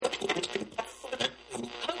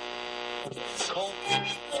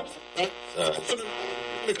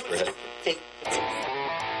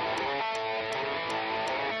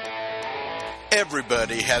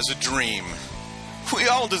Everybody has a dream. We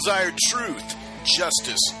all desire truth,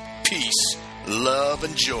 justice, peace, love,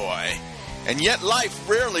 and joy. And yet life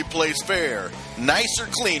rarely plays fair, nice or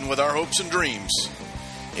clean with our hopes and dreams.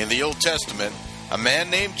 In the Old Testament, a man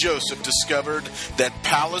named Joseph discovered that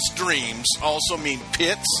palace dreams also mean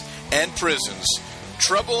pits and prisons,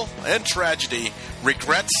 trouble and tragedy,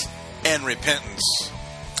 regrets and repentance.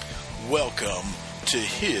 Welcome to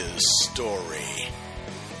his story.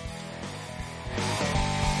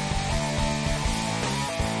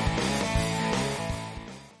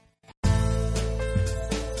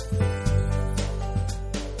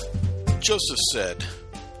 Joseph said,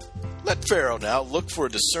 "Let Pharaoh now look for a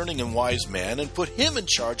discerning and wise man and put him in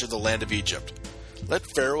charge of the land of Egypt. Let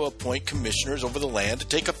Pharaoh appoint commissioners over the land to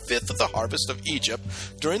take a fifth of the harvest of Egypt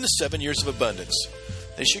during the 7 years of abundance.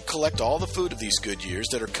 They should collect all the food of these good years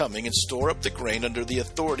that are coming and store up the grain under the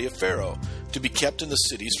authority of Pharaoh to be kept in the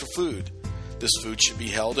cities for food. This food should be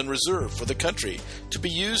held in reserve for the country to be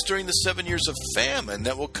used during the 7 years of famine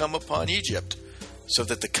that will come upon Egypt, so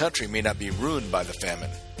that the country may not be ruined by the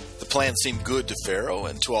famine." The plan seemed good to Pharaoh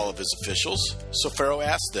and to all of his officials, so Pharaoh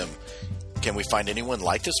asked them, "Can we find anyone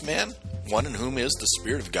like this man, one in whom is the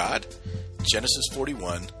Spirit of God?" Genesis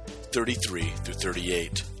 41, 33 through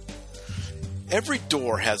 38. Every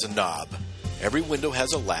door has a knob, every window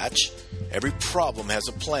has a latch, every problem has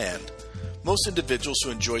a plan. Most individuals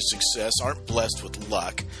who enjoy success aren't blessed with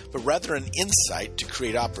luck, but rather an insight to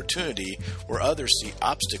create opportunity where others see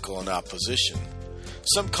obstacle and opposition.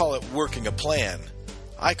 Some call it working a plan.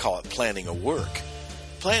 I call it planning a work.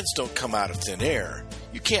 Plans don't come out of thin air.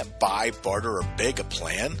 You can't buy, barter, or beg a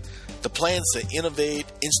plan. The plans that innovate,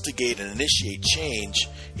 instigate, and initiate change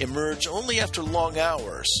emerge only after long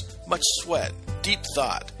hours, much sweat, deep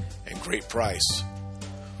thought, and great price.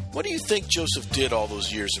 What do you think Joseph did all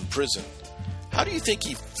those years in prison? How do you think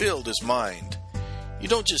he filled his mind? You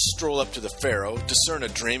don't just stroll up to the Pharaoh, discern a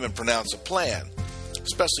dream, and pronounce a plan,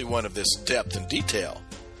 especially one of this depth and detail.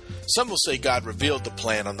 Some will say God revealed the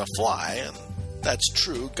plan on the fly, and that's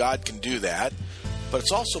true, God can do that. But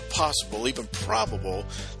it's also possible, even probable,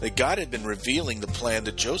 that God had been revealing the plan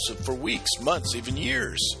to Joseph for weeks, months, even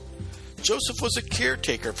years. Joseph was a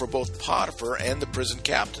caretaker for both Potiphar and the prison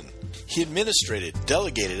captain. He administrated,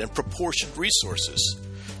 delegated, and proportioned resources.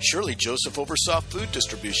 Surely Joseph oversaw food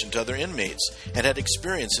distribution to other inmates and had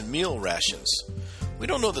experience in meal rations. We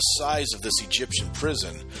don't know the size of this Egyptian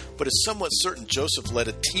prison, but it's somewhat certain Joseph led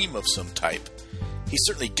a team of some type. He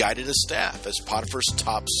certainly guided his staff as Potiphar's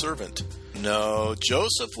top servant. No,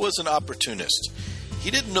 Joseph was an opportunist. He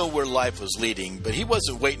didn't know where life was leading, but he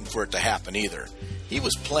wasn't waiting for it to happen either. He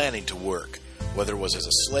was planning to work, whether it was as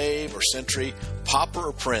a slave or sentry, pauper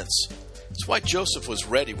or prince. That's why Joseph was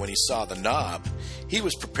ready when he saw the knob. He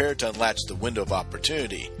was prepared to unlatch the window of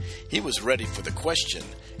opportunity. He was ready for the question,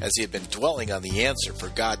 as he had been dwelling on the answer for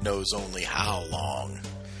God knows only how long.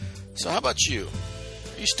 So how about you?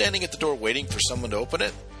 Are you standing at the door waiting for someone to open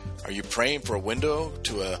it? Are you praying for a window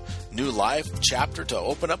to a new life chapter to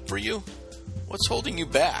open up for you? What's holding you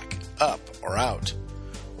back, up or out?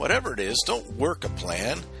 Whatever it is, don't work a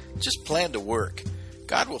plan. Just plan to work.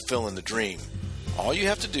 God will fill in the dream. All you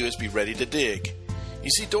have to do is be ready to dig. You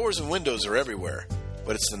see, doors and windows are everywhere,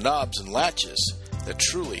 but it's the knobs and latches that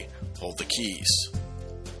truly hold the keys.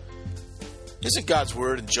 Isn't God's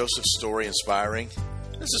Word and Joseph's story inspiring?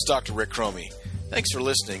 This is Dr. Rick Cromie. Thanks for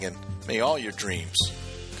listening, and may all your dreams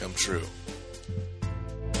come true.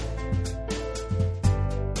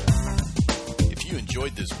 If you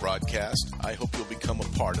enjoyed this broadcast, I hope you'll become a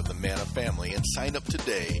part of the Manna family and sign up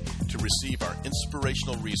today to receive our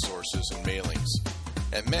inspirational resources and mailings.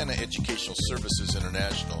 At Manna Educational Services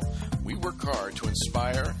International, we work hard to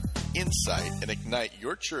inspire, incite, and ignite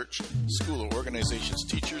your church, school, or organization's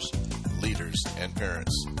teachers, leaders, and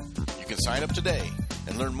parents. You can sign up today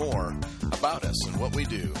and learn more about us and what we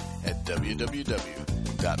do at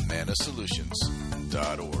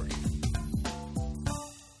www.mannasolutions.org.